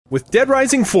With Dead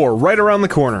Rising 4 right around the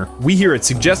corner, we here at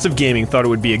Suggestive Gaming thought it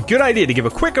would be a good idea to give a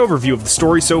quick overview of the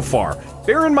story so far.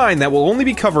 Bear in mind that we'll only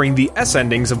be covering the S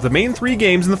endings of the main 3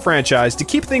 games in the franchise to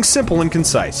keep things simple and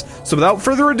concise. So without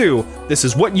further ado, this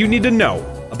is what you need to know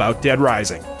about Dead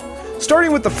Rising.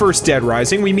 Starting with the first Dead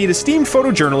Rising, we meet esteemed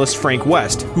photojournalist Frank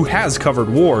West, who has covered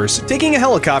wars, taking a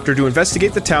helicopter to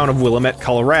investigate the town of Willamette,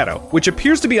 Colorado, which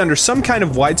appears to be under some kind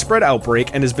of widespread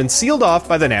outbreak and has been sealed off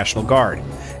by the National Guard.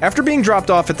 After being dropped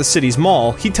off at the city's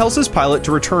mall, he tells his pilot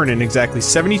to return in exactly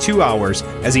 72 hours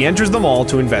as he enters the mall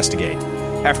to investigate.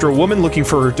 After a woman looking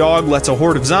for her dog lets a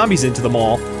horde of zombies into the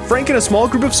mall, Frank and a small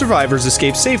group of survivors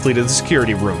escape safely to the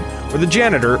security room, where the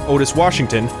janitor, Otis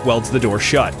Washington, welds the door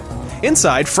shut.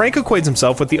 Inside, Frank acquaints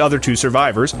himself with the other 2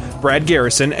 survivors, Brad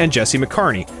Garrison and Jesse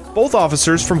McCarney, both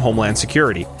officers from Homeland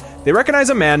Security. They recognize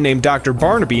a man named Dr.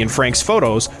 Barnaby in Frank's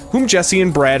photos, whom Jesse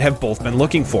and Brad have both been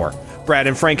looking for. Brad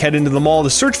and Frank head into the mall to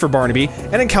search for Barnaby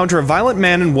and encounter a violent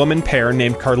man and woman pair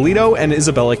named Carlito and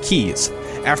Isabella Keys.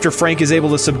 After Frank is able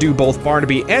to subdue both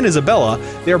Barnaby and Isabella,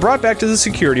 they are brought back to the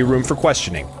security room for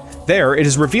questioning. There, it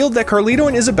is revealed that Carlito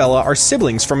and Isabella are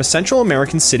siblings from a Central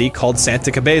American city called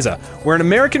Santa Cabeza, where an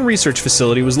American research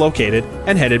facility was located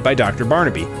and headed by Dr.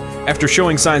 Barnaby. After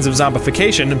showing signs of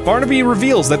zombification, Barnaby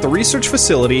reveals that the research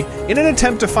facility, in an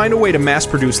attempt to find a way to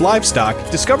mass-produce livestock,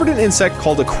 discovered an insect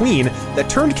called a queen that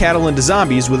turned cattle into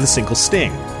zombies with a single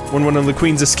sting. When one of the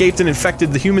queens escaped and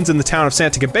infected the humans in the town of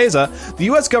Santa Cabeza, the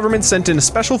US government sent in a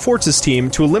special forces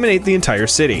team to eliminate the entire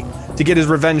city. To get his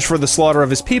revenge for the slaughter of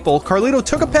his people, Carlito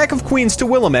took a pack of queens to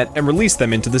Willamette and released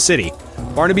them into the city.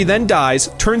 Barnaby then dies,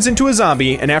 turns into a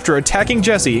zombie, and after attacking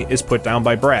Jesse, is put down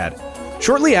by Brad.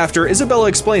 Shortly after, Isabella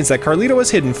explains that Carlito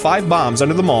has hidden 5 bombs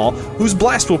under the mall, whose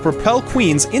blast will propel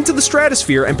queens into the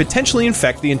stratosphere and potentially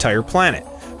infect the entire planet.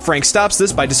 Frank stops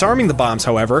this by disarming the bombs,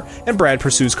 however, and Brad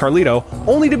pursues Carlito,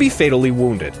 only to be fatally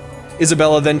wounded.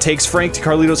 Isabella then takes Frank to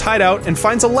Carlito's hideout and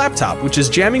finds a laptop which is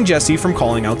jamming Jesse from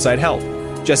calling outside help.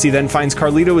 Jesse then finds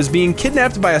Carlito is being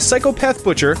kidnapped by a psychopath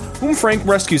butcher whom Frank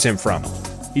rescues him from.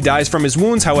 He dies from his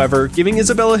wounds, however, giving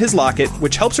Isabella his locket,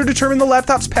 which helps her determine the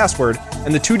laptop's password,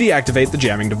 and the 2 deactivate the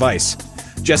jamming device.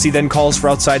 Jesse then calls for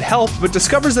outside help, but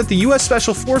discovers that the US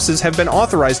Special Forces have been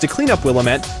authorized to clean up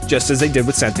Willamette, just as they did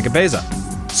with Santa Cabeza.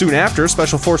 Soon after,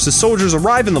 Special Forces soldiers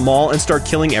arrive in the mall and start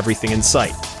killing everything in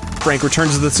sight. Frank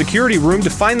returns to the security room to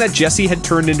find that Jesse had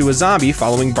turned into a zombie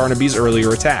following Barnaby's earlier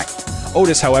attack.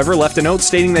 Otis, however, left a note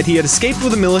stating that he had escaped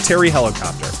with a military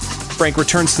helicopter. Frank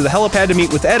returns to the helipad to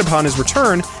meet with Ed upon his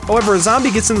return, however a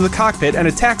zombie gets into the cockpit and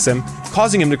attacks him,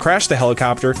 causing him to crash the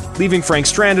helicopter, leaving Frank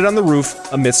stranded on the roof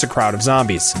amidst a crowd of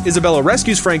zombies. Isabella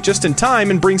rescues Frank just in time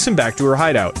and brings him back to her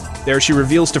hideout. There she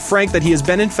reveals to Frank that he has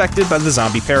been infected by the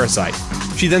zombie parasite.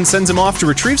 She then sends him off to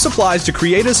retrieve supplies to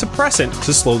create a suppressant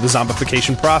to slow the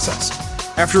zombification process.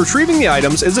 After retrieving the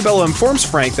items, Isabella informs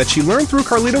Frank that she learned through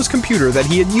Carlito's computer that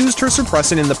he had used her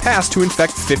suppressant in the past to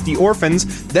infect 50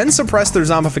 orphans, then suppress their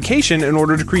zombification in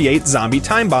order to create zombie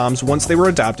time bombs once they were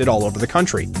adopted all over the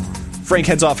country. Frank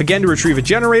heads off again to retrieve a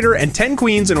generator and 10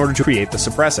 queens in order to create the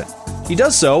suppressant. He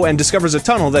does so and discovers a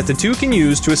tunnel that the 2 can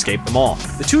use to escape the mall.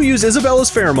 The 2 use Isabella's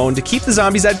pheromone to keep the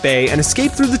zombies at bay and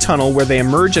escape through the tunnel where they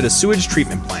emerge at a sewage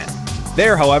treatment plant.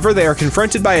 There, however, they are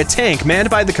confronted by a tank manned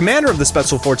by the commander of the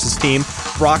Special Forces team,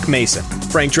 Brock Mason.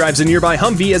 Frank drives a nearby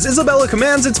Humvee as Isabella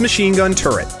commands its machine gun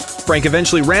turret. Frank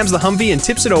eventually rams the Humvee and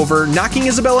tips it over, knocking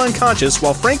Isabella unconscious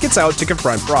while Frank gets out to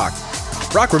confront Brock.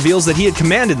 Brock reveals that he had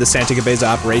commanded the Santa Cabeza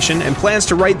operation and plans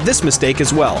to right this mistake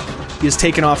as well. He is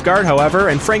taken off guard, however,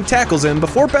 and Frank tackles him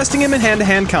before besting him in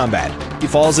hand-to-hand combat. He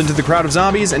falls into the crowd of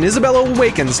zombies, and Isabella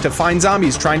awakens to find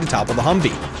zombies trying to topple the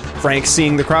Humvee. Frank,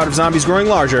 seeing the crowd of zombies growing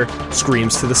larger,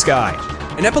 screams to the sky.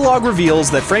 An epilogue reveals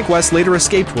that Frank West later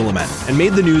escaped Willamette and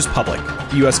made the news public.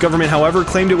 The US government, however,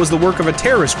 claimed it was the work of a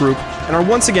terrorist group and are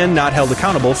once again not held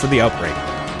accountable for the outbreak.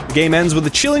 The game ends with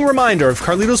a chilling reminder of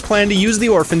Carlito's plan to use the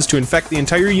orphans to infect the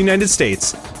entire United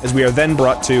States, as we are then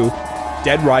brought to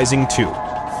Dead Rising 2.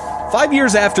 5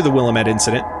 years after the Willamette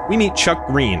incident, we meet Chuck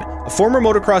Green, a former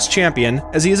motocross champion,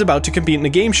 as he is about to compete in a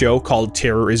game show called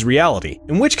Terror is Reality,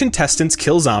 in which contestants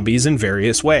kill zombies in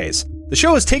various ways. The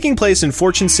show is taking place in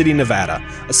Fortune City, Nevada,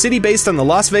 a city based on the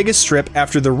Las Vegas Strip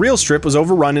after the real Strip was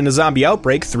overrun in a zombie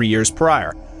outbreak 3 years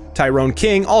prior. Tyrone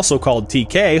King, also called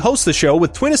TK, hosts the show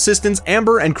with twin assistants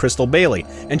Amber and Crystal Bailey,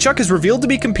 and Chuck is revealed to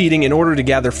be competing in order to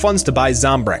gather funds to buy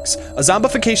Zombrex, a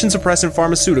zombification suppressant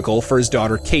pharmaceutical for his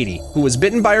daughter Katie, who was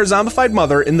bitten by her zombified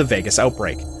mother in the Vegas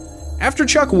outbreak. After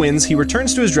Chuck wins, he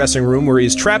returns to his dressing room where he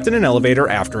is trapped in an elevator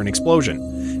after an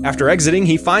explosion. After exiting,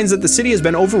 he finds that the city has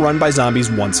been overrun by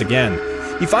zombies once again.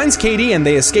 He finds Katie and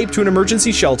they escape to an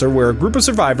emergency shelter where a group of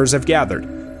survivors have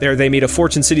gathered. There they meet a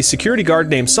Fortune City security guard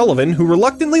named Sullivan, who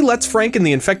reluctantly lets Frank and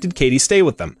the infected Katie stay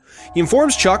with them. He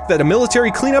informs Chuck that a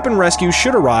military cleanup and rescue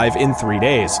should arrive in 3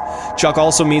 days. Chuck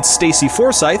also meets Stacy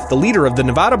Forsythe, the leader of the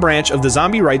Nevada branch of the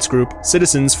zombie rights group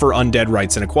Citizens for Undead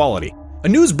Rights and Equality. A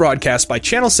news broadcast by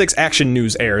Channel 6 Action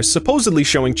News airs, supposedly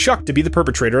showing Chuck to be the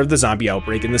perpetrator of the zombie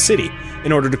outbreak in the city.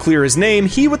 In order to clear his name,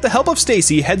 he, with the help of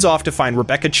Stacy, heads off to find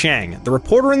Rebecca Chang, the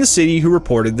reporter in the city who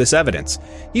reported this evidence.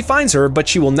 He finds her, but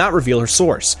she will not reveal her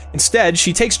source. Instead,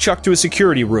 she takes Chuck to a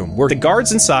security room, where the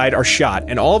guards inside are shot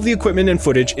and all of the equipment and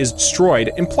footage is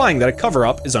destroyed, implying that a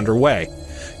cover-up is underway.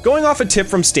 Going off a tip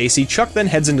from Stacy, Chuck then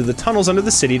heads into the tunnels under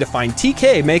the city to find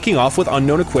TK making off with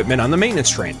unknown equipment on the maintenance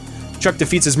train. Chuck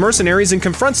defeats his mercenaries and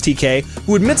confronts TK,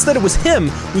 who admits that it was him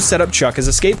who set up Chuck as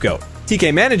a scapegoat.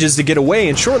 TK manages to get away,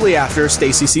 and shortly after,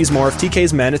 Stacy sees more of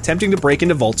TK's men attempting to break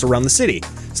into vaults around the city.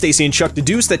 Stacy and Chuck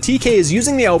deduce that TK is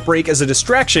using the outbreak as a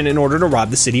distraction in order to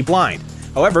rob the city blind.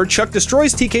 However, Chuck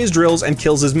destroys TK's drills and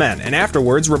kills his men, and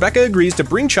afterwards, Rebecca agrees to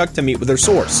bring Chuck to meet with her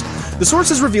source. The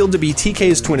source is revealed to be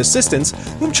TK's twin assistants,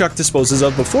 whom Chuck disposes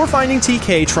of before finding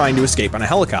TK trying to escape on a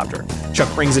helicopter.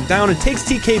 Chuck brings it down and takes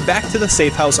TK back to the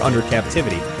safe house under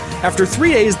captivity. After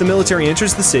 3 days, the military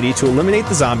enters the city to eliminate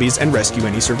the zombies and rescue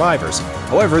any survivors.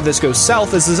 However, this goes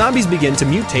south as the zombies begin to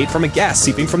mutate from a gas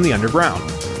seeping from the underground.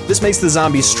 This makes the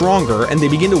zombies stronger, and they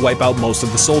begin to wipe out most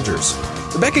of the soldiers.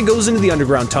 Rebecca goes into the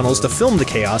underground tunnels to film the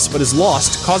chaos, but is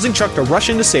lost, causing Chuck to rush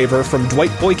in to save her from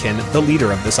Dwight Boykin, the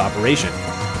leader of this operation.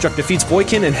 Chuck defeats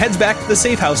Boykin and heads back to the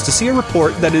safe house to see a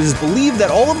report that it is believed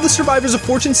that all of the survivors of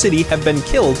Fortune City have been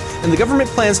killed, and the government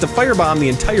plans to firebomb the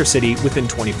entire city within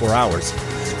 24 hours.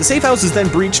 The safe house is then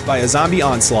breached by a zombie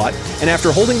onslaught, and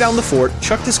after holding down the fort,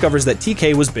 Chuck discovers that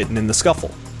TK was bitten in the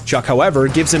scuffle. Chuck, however,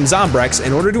 gives him Zombrex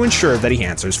in order to ensure that he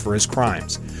answers for his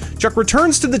crimes. Chuck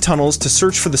returns to the tunnels to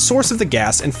search for the source of the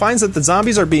gas and finds that the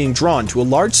zombies are being drawn to a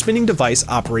large spinning device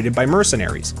operated by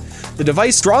mercenaries. The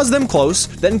device draws them close,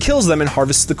 then kills them and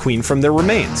harvests the queen from their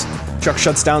remains. Chuck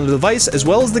shuts down the device as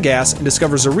well as the gas and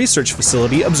discovers a research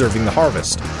facility observing the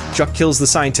harvest. Chuck kills the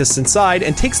scientists inside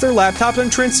and takes their laptop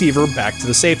and transceiver back to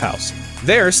the safe house.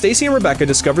 There, Stacy and Rebecca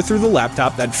discover through the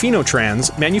laptop that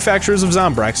Phenotrans, manufacturers of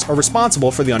Zombrex, are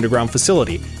responsible for the underground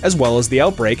facility, as well as the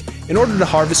outbreak, in order to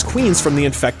harvest queens from the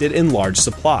infected in large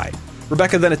supply.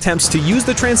 Rebecca then attempts to use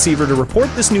the transceiver to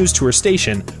report this news to her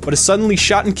station, but is suddenly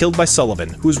shot and killed by Sullivan,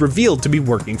 who is revealed to be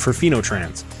working for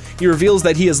Phenotrans. He reveals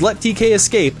that he has let TK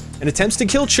escape and attempts to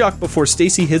kill Chuck before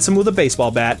Stacy hits him with a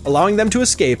baseball bat, allowing them to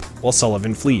escape while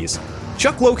Sullivan flees.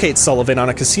 Chuck locates Sullivan on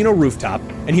a casino rooftop,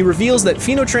 and he reveals that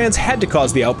Phenotrans had to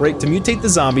cause the outbreak to mutate the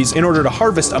zombies in order to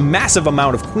harvest a massive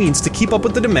amount of queens to keep up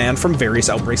with the demand from various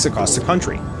outbreaks across the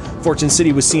country. Fortune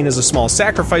City was seen as a small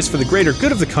sacrifice for the greater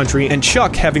good of the country, and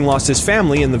Chuck, having lost his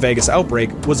family in the Vegas outbreak,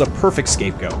 was a perfect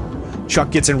scapegoat. Chuck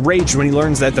gets enraged when he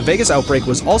learns that the Vegas outbreak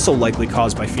was also likely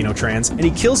caused by Phenotrans, and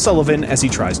he kills Sullivan as he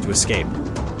tries to escape.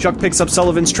 Chuck picks up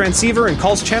Sullivan's transceiver and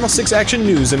calls Channel 6 Action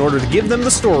News in order to give them the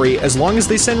story as long as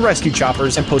they send rescue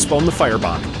choppers and postpone the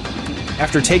firebomb.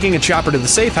 After taking a chopper to the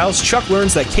safe house, Chuck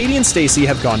learns that Katie and Stacy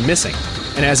have gone missing,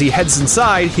 and as he heads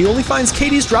inside, he only finds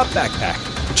Katie's dropped backpack.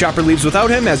 The chopper leaves without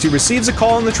him as he receives a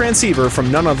call on the transceiver from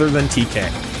none other than TK.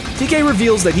 TK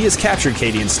reveals that he has captured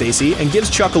Katie and Stacy and gives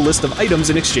Chuck a list of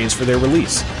items in exchange for their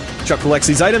release. Chuck collects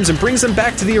these items and brings them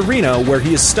back to the arena where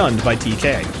he is stunned by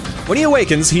TK. When he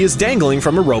awakens, he is dangling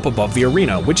from a rope above the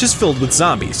arena, which is filled with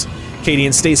zombies. Katie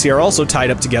and Stacy are also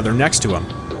tied up together next to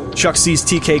him. Chuck sees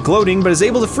TK gloating but is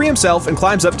able to free himself and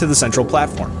climbs up to the central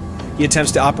platform. He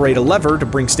attempts to operate a lever to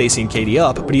bring Stacy and Katie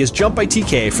up, but he is jumped by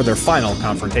TK for their final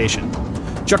confrontation.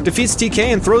 Chuck defeats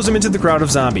TK and throws him into the crowd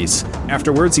of zombies.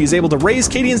 Afterwards, he is able to raise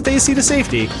Katie and Stacy to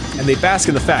safety, and they bask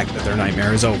in the fact that their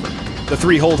nightmare is over. The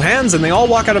three hold hands and they all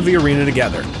walk out of the arena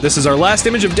together. This is our last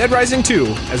image of Dead Rising 2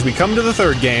 as we come to the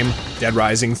third game, Dead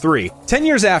Rising 3. 10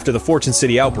 years after the Fortune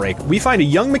City outbreak, we find a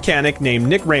young mechanic named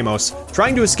Nick Ramos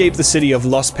trying to escape the city of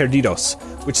Los Perdidos,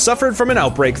 which suffered from an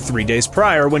outbreak 3 days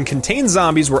prior when contained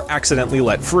zombies were accidentally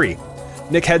let free.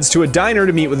 Nick heads to a diner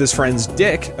to meet with his friends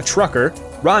Dick, a trucker,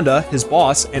 Rhonda, his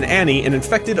boss, and Annie, an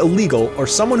infected illegal or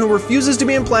someone who refuses to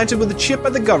be implanted with a chip by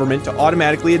the government to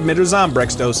automatically administer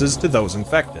Zombrex doses to those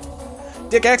infected.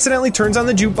 Dick accidentally turns on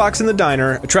the jukebox in the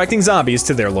diner, attracting zombies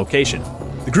to their location.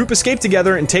 The group escape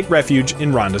together and take refuge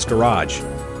in Rhonda's garage.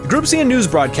 The group see a news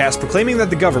broadcast proclaiming that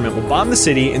the government will bomb the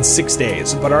city in 6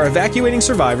 days, but are evacuating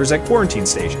survivors at quarantine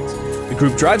stations. The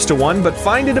group drives to one, but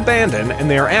find it abandoned, and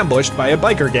they are ambushed by a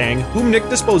biker gang, whom Nick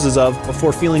disposes of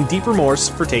before feeling deep remorse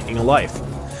for taking a life.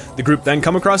 The group then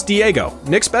come across Diego,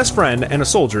 Nick's best friend and a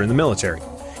soldier in the military.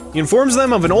 He informs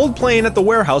them of an old plane at the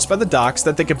warehouse by the docks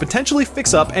that they could potentially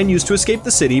fix up and use to escape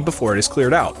the city before it is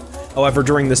cleared out. However,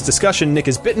 during this discussion, Nick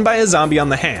is bitten by a zombie on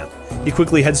the hand. He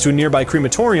quickly heads to a nearby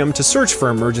crematorium to search for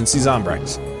emergency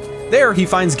Zombrex. There, he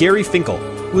finds Gary Finkel,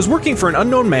 who is working for an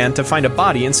unknown man to find a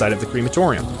body inside of the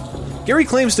crematorium. Gary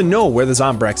claims to know where the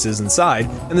Zombrex is inside,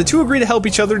 and the two agree to help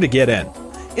each other to get in.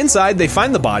 Inside, they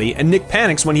find the body, and Nick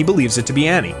panics when he believes it to be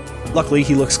Annie. Luckily,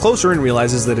 he looks closer and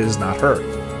realizes that it is not her.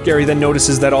 Gary then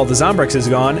notices that all the Zombrex is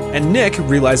gone, and Nick,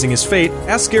 realizing his fate,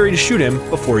 asks Gary to shoot him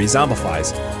before he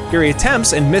zombifies. Gary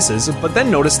attempts and misses, but then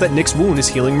notices that Nick's wound is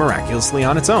healing miraculously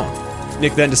on its own.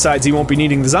 Nick then decides he won't be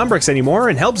needing the Zombrex anymore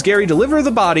and helps Gary deliver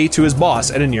the body to his boss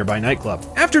at a nearby nightclub.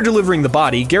 After delivering the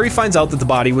body, Gary finds out that the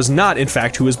body was not in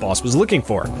fact who his boss was looking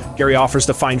for. Gary offers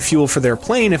to find fuel for their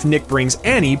plane if Nick brings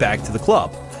Annie back to the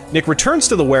club. Nick returns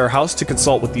to the warehouse to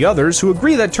consult with the others, who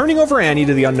agree that turning over Annie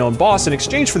to the unknown boss in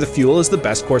exchange for the fuel is the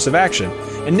best course of action,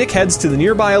 and Nick heads to the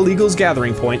nearby illegals'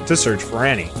 gathering point to search for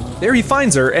Annie. There he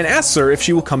finds her and asks her if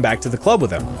she will come back to the club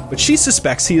with him, but she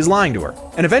suspects he is lying to her,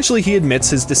 and eventually he admits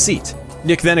his deceit.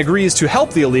 Nick then agrees to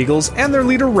help the illegals and their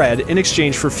leader Red in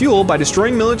exchange for fuel by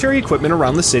destroying military equipment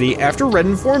around the city after Red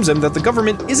informs him that the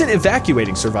government isn't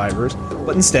evacuating survivors,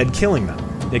 but instead killing them.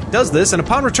 Nick does this, and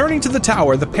upon returning to the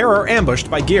tower, the pair are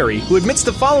ambushed by Gary, who admits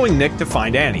to following Nick to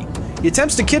find Annie. He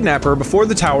attempts to kidnap her before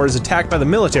the tower is attacked by the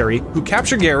military, who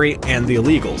capture Gary and the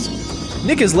illegals.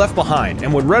 Nick is left behind,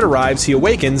 and when Red arrives, he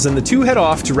awakens, and the two head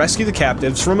off to rescue the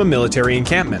captives from a military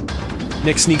encampment.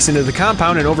 Nick sneaks into the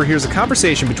compound and overhears a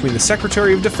conversation between the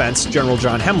Secretary of Defense, General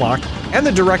John Hemlock, and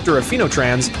the Director of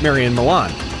Phenotrans, Marion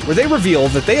Milan, where they reveal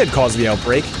that they had caused the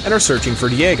outbreak and are searching for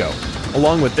Diego.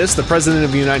 Along with this, the President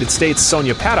of the United States,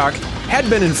 Sonia Paddock, had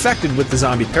been infected with the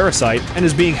zombie parasite and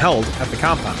is being held at the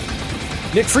compound.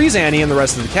 Nick frees Annie and the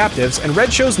rest of the captives, and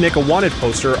Red shows Nick a wanted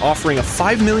poster offering a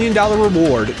 $5 million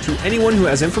reward to anyone who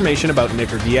has information about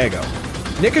Nick or Diego.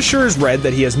 Nick assures Red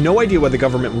that he has no idea why the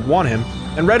government would want him,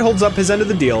 and Red holds up his end of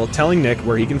the deal, telling Nick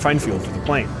where he can find fuel for the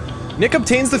plane. Nick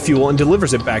obtains the fuel and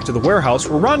delivers it back to the warehouse,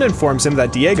 where Rhonda informs him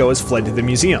that Diego has fled to the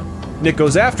museum. Nick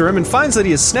goes after him and finds that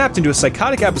he has snapped into a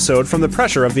psychotic episode from the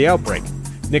pressure of the outbreak.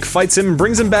 Nick fights him and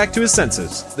brings him back to his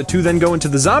senses. The two then go into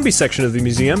the zombie section of the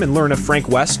museum and learn of Frank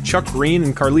West, Chuck Green,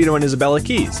 and Carlito and Isabella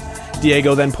Keys.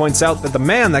 Diego then points out that the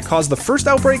man that caused the first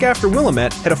outbreak after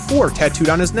Willamette had a 4 tattooed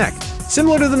on his neck,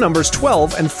 similar to the numbers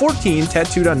 12 and 14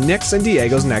 tattooed on Nick's and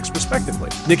Diego's necks respectively.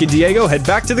 Nick and Diego head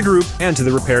back to the group and to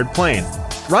the repaired plane.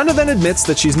 Rhonda then admits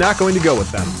that she's not going to go with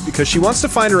them, because she wants to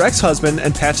find her ex-husband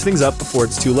and patch things up before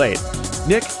it's too late.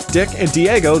 Nick, Dick, and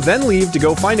Diego then leave to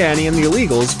go find Annie and the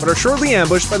illegals, but are shortly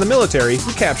ambushed by the military,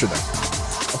 who capture them.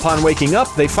 Upon waking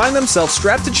up, they find themselves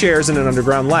strapped to chairs in an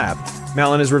underground lab.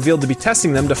 Malin is revealed to be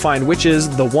testing them to find which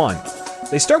is the one.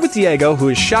 They start with Diego, who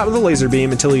is shot with a laser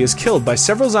beam until he is killed by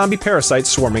several zombie parasites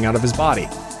swarming out of his body.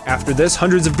 After this,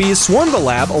 hundreds of bees swarm the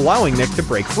lab, allowing Nick to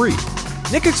break free.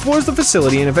 Nick explores the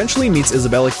facility and eventually meets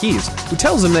Isabella Keys, who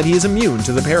tells him that he is immune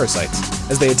to the parasites.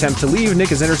 As they attempt to leave,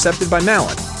 Nick is intercepted by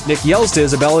Malin. Nick yells to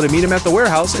Isabella to meet him at the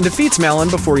warehouse and defeats Malin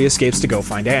before he escapes to go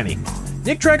find Annie.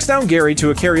 Nick tracks down Gary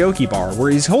to a karaoke bar,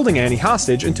 where he's holding Annie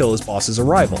hostage until his boss's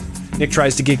arrival. Nick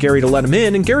tries to get Gary to let him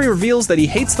in, and Gary reveals that he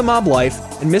hates the mob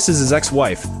life and misses his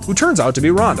ex-wife, who turns out to be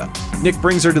Rhonda. Nick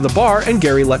brings her to the bar, and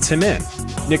Gary lets him in.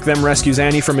 Nick then rescues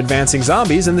Annie from advancing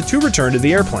zombies, and the two return to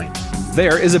the airplane.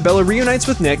 There, Isabella reunites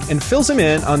with Nick and fills him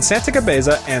in on Santa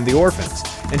Cabeza and the orphans,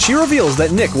 and she reveals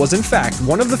that Nick was in fact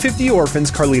one of the 50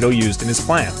 orphans Carlito used in his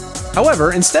plan.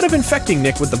 However, instead of infecting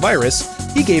Nick with the virus,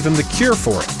 he gave him the cure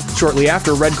for it. Shortly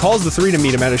after, Red calls the three to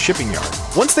meet him at a shipping yard.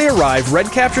 Once they arrive, Red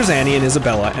captures Annie and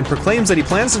Isabella and proclaims that he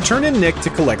plans to turn in Nick to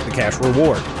collect the cash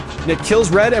reward. Nick kills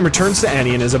Red and returns to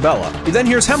Annie and Isabella. He then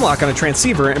hears Hemlock on a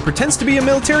transceiver and pretends to be a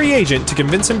military agent to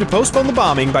convince him to postpone the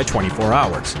bombing by 24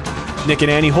 hours. Nick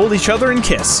and Annie hold each other and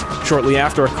kiss. Shortly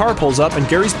after, a car pulls up and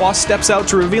Gary's boss steps out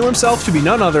to reveal himself to be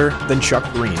none other than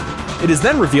Chuck Green. It is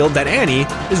then revealed that Annie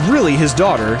is really his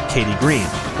daughter, Katie Green.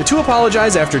 The two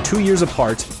apologize after 2 years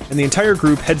apart, and the entire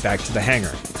group head back to the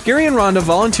hangar. Gary and Rhonda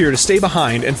volunteer to stay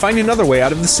behind and find another way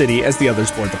out of the city as the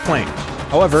others board the plane.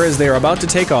 However, as they are about to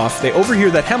take off, they overhear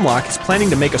that Hemlock is planning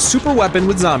to make a super weapon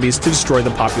with zombies to destroy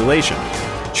the population.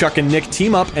 Chuck and Nick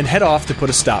team up and head off to put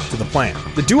a stop to the plan.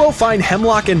 The duo find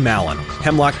Hemlock and Malin.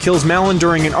 Hemlock kills Malin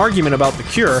during an argument about the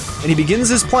cure, and he begins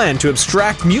his plan to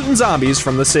abstract mutant zombies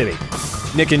from the city.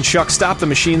 Nick and Chuck stop the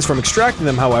machines from extracting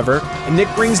them, however, and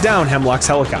Nick brings down Hemlock's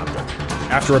helicopter.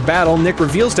 After a battle, Nick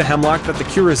reveals to Hemlock that the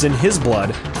cure is in his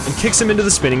blood and kicks him into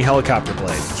the spinning helicopter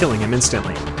blade, killing him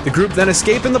instantly. The group then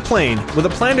escape in the plane with a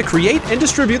plan to create and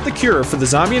distribute the cure for the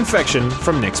zombie infection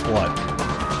from Nick's blood.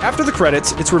 After the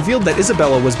credits, it's revealed that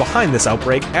Isabella was behind this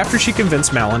outbreak after she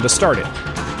convinced Malin to start it.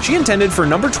 She intended for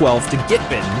number 12 to get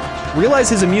bitten, realize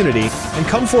his immunity, and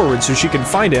come forward so she can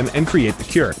find him and create the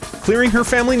cure, clearing her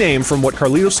family name from what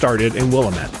Carlito started in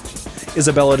Willamette.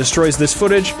 Isabella destroys this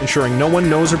footage, ensuring no one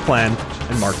knows her plan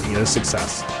and marking it a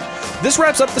success. This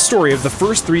wraps up the story of the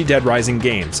first 3 Dead Rising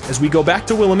games, as we go back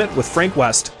to Willamette with Frank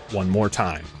West one more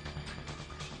time.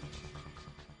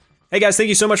 Hey guys, thank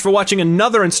you so much for watching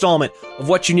another installment of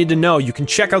What You Need to Know. You can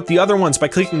check out the other ones by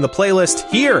clicking the playlist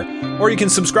here, or you can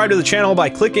subscribe to the channel by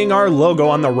clicking our logo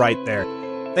on the right there.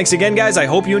 Thanks again, guys. I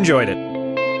hope you enjoyed it.